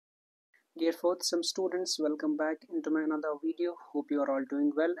Dear fourth sem students, welcome back into my another video. Hope you are all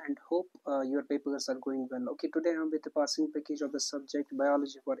doing well and hope your papers are going well. Okay, today I'm with the passing package of the subject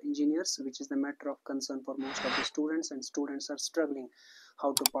biology for engineers, which is the matter of concern for most of the students, and students are struggling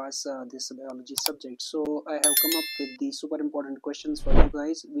how to pass this biology subject. So I have come up with the super important questions for you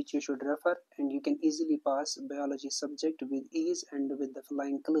guys, which you should refer, and you can easily pass biology subject with ease and with the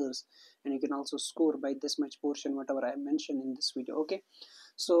flying colors, and you can also score by this much portion whatever I mentioned in this video. Okay,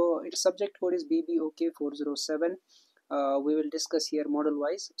 so its subject code is BBOK407. We will discuss here model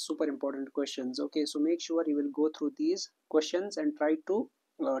wise super important questions. Okay, so make sure you will go through these questions and try to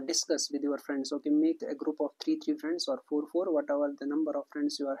discuss with your friends. Okay, make a group of three friends or four, whatever the number of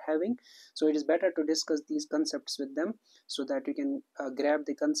friends you are having. So it is better to discuss these concepts with them so that you can grab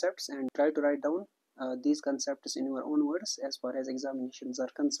the concepts and try to write down these concepts in your own words as far as examinations are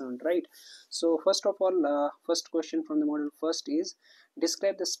concerned, right? So first of all, first question from the model first is: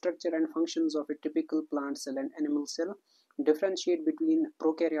 describe the structure and functions of a typical plant cell and animal cell. Differentiate between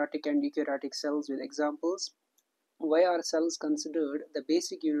prokaryotic and eukaryotic cells with examples. Why are cells considered the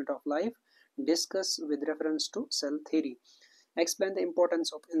basic unit of life? Discuss with reference to cell theory. Explain the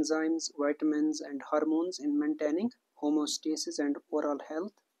importance of enzymes, vitamins, and hormones in maintaining homeostasis and oral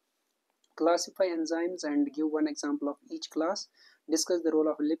health. Classify enzymes and give one example of each class. Discuss the role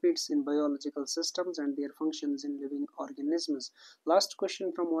of lipids in biological systems and their functions in living organisms. Last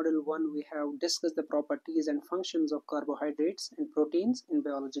question from model 1, we have discussed the properties and functions of carbohydrates and proteins in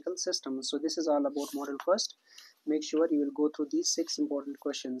biological systems. So this is all about model first. Make sure you will go through these 6 important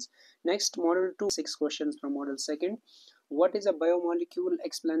questions. Next, model 2, 6 questions from model second. What is a biomolecule?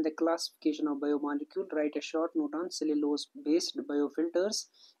 Explain the classification of biomolecule. Write a short note on cellulose-based biofilters.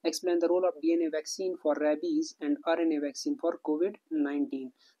 Explain the role of DNA vaccine for rabies and RNA vaccine for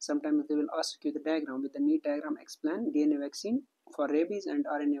COVID-19. Sometimes they will ask you the diagram. With the neat diagram, explain DNA vaccine for rabies and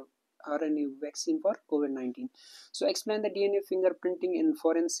RNA vaccine for COVID-19. So explain the DNA fingerprinting in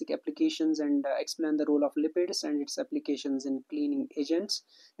forensic applications and explain the role of lipids and its applications in cleaning agents.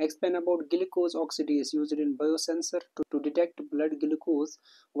 Explain about glucose oxidase used in biosensor to detect blood glucose.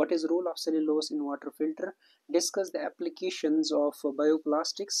 What is role of cellulose in water filter? Discuss the applications of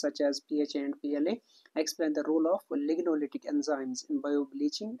bioplastics such as PHA and PLA. Explain the role of lignolytic enzymes in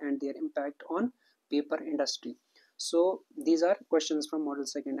biobleaching and their impact on paper industry. So these are questions from model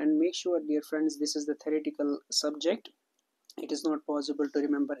second, and make sure, dear friends, this is the theoretical subject. It is not possible to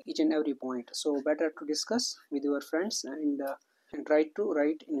remember each and every point, so better to discuss with your friends and try to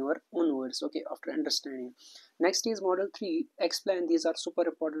write in your own words, okay, after understanding. Next is model 3. Explain. These are super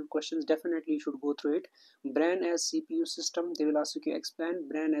important questions, definitely you should go through it. Brain as CPU system, they will ask you to explain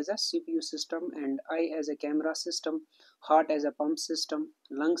brain as a CPU system, and eye as a camera system, heart as a pump system,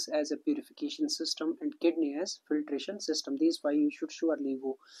 lungs as a purification system, and kidney as filtration system. These 5 you should surely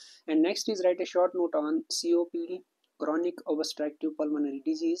go. And next is write a short note on COPD, chronic obstructive pulmonary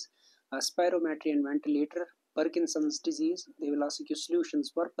disease, spirometry and ventilator, Parkinson's disease. They will ask you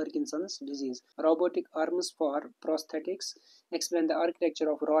solutions for Parkinson's disease. Robotic arms for prosthetics. Explain the architecture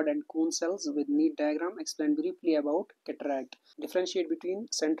of rod and cone cells with neat diagram. Explain briefly about cataract. Differentiate between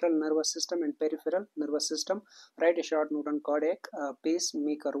central nervous system and peripheral nervous system. Write a short note on cardiac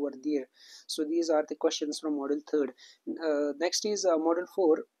pacemaker over there. So these are the questions from model 3rd. Next is model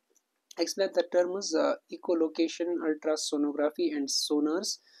 4. Explain the terms echolocation, ultrasonography, and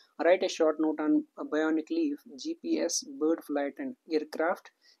sonars. Write a short note on bionic leaf, GPS, bird flight, and aircraft,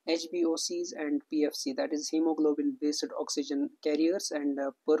 HBOCs, and PFC, that is hemoglobin based oxygen carriers, and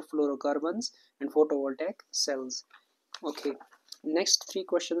perfluorocarbons, and photovoltaic cells. Okay. Next 3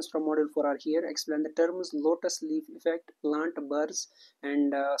 questions from model 4 are here. Explain the terms lotus leaf effect, plant burrs,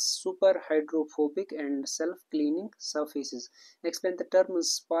 and super hydrophobic and self-cleaning surfaces. Explain the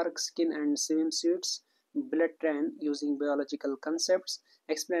terms spark skin and swimsuits, blood train using biological concepts.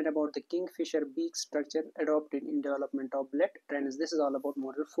 Explain about the kingfisher beak structure adopted in development of blood trains. This is all about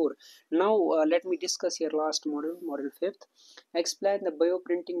model 4. Now let me discuss here last model, model 5th. Explain the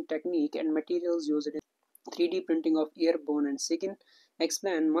bioprinting technique and materials used in 3D printing of ear, bone, and skin.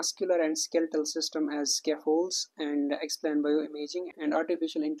 Explain muscular and skeletal system as scaffolds, and explain bioimaging and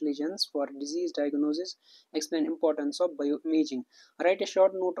artificial intelligence for disease diagnosis. Explain importance of bioimaging. Write a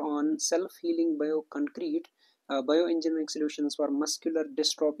short note on self-healing bioconcrete, bioengineering solutions for muscular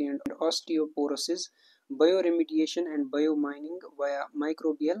dystrophy and osteoporosis, bioremediation and biomining via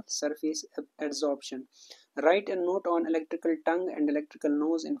microbial surface adsorption. Write a note on electrical tongue and electrical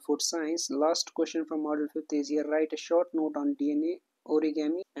nose in food science. Last question from model 5th is here. Write a short note on DNA,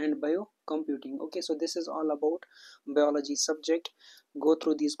 origami, and biocomputing. Okay, so this is all about biology subject. Go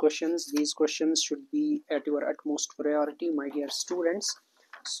through these questions. These questions should be at your utmost priority, my dear students.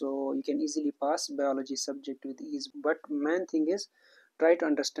 so you can easily pass biology subject with ease. But main thing is, try to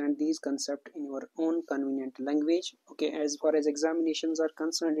understand these concepts in your own convenient language. Okay, as far as examinations are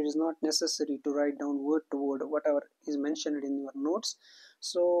concerned, it is not necessary to write down word to word whatever is mentioned in your notes.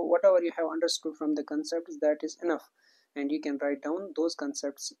 So whatever you have understood from the concepts, that is enough, and you can write down those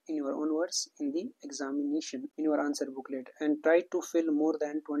concepts in your own words in the examination in your answer booklet, and try to fill more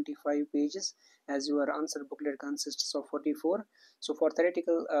than 25 pages, as your answer booklet consists of 44. So for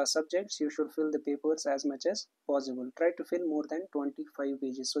theoretical subjects, you should fill the papers as much as possible. Try to fill more than 25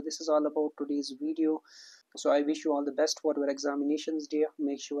 pages. So this is all about today's video. So I wish you all the best for your examinations, dear.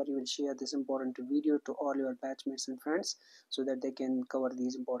 Make sure you will share this important video to all your batchmates and friends, so that they can cover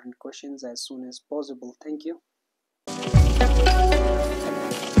these important questions as soon as possible. Thank you.